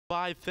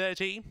by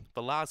 30.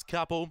 The last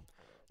couple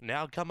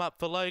now come up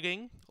for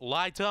loading.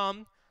 Light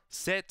on,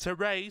 set to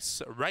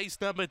race. Race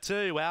number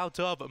 2 out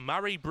of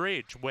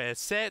Murray-Bridge. We're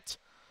set.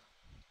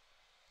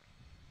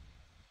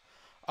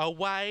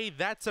 Away,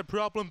 that's a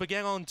problem,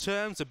 began on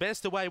terms. The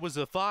best away was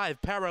a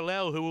 5,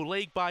 Parallel, who will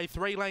lead by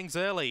 3 lengths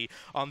early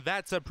on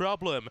That's a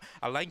Problem.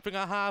 A length and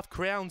a half,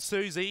 Crown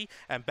Susie,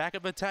 and back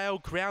at the tail,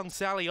 Crown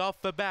Sally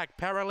off the back.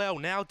 Parallel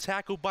now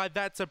tackled by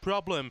That's a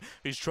Problem,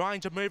 who's trying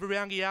to move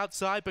around the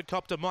outside, but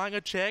copped a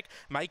minor check,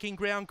 making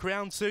ground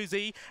Crown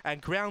Susie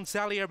and Crown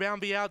Sally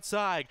around the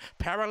outside.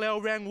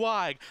 Parallel ran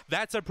wide.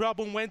 That's a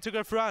Problem went to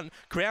the front.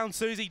 Crown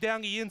Susie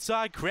down the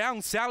inside.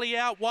 Crown Sally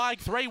out wide.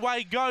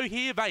 3-way go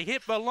here. They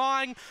hit the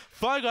line.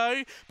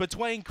 Photo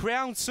between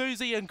Crown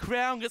Susie and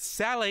Crown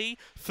Sally.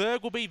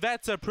 Third will be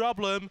That's a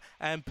Problem,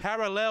 and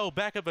Parallel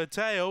back of the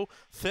tail,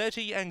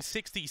 30 and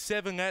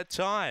 67 at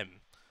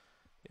time.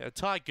 A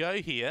tight go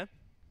here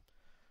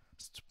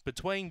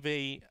between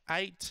the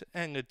 8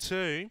 and the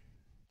 2.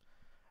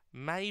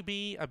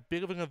 Maybe a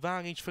bit of an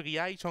advantage for the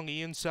 8 on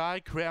the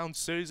inside, Crown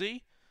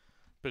Susie,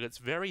 but it's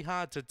very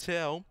hard to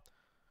tell.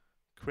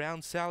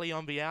 Crown Sally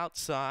on the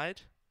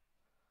outside,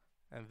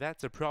 and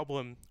That's a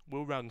Problem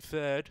will run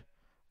third,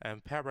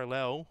 and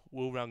Parallel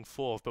will run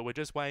fourth. But we're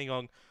just waiting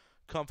on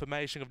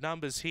confirmation of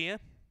numbers here.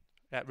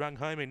 At run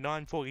home in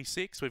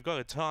 9:46, we've got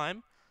a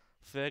time,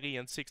 30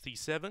 and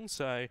 67,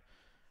 so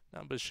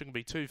numbers shouldn't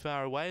be too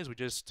far away as we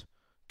just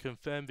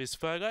confirm this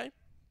photo.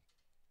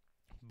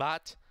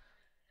 But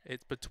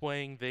it's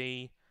between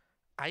the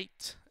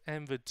 8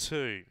 and the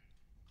 2.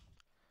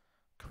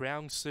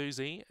 Crown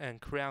Susie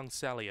and Crown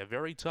Sally. A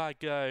very tight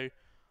go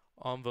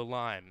on the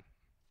line.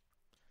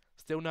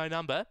 Still no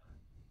number.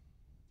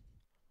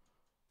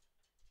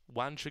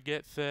 1 should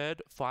get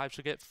third, 5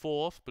 should get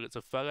fourth, but it's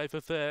a photo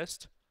for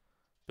first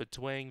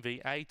between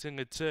the 8 and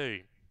the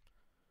 2.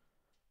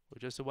 We're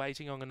just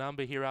awaiting on a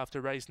number here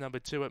after race number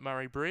 2 at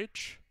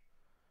Murray-Bridge,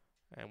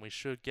 and we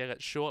should get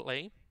it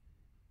shortly.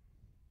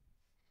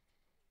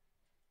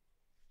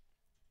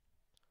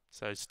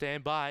 So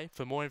stand by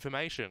for more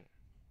information.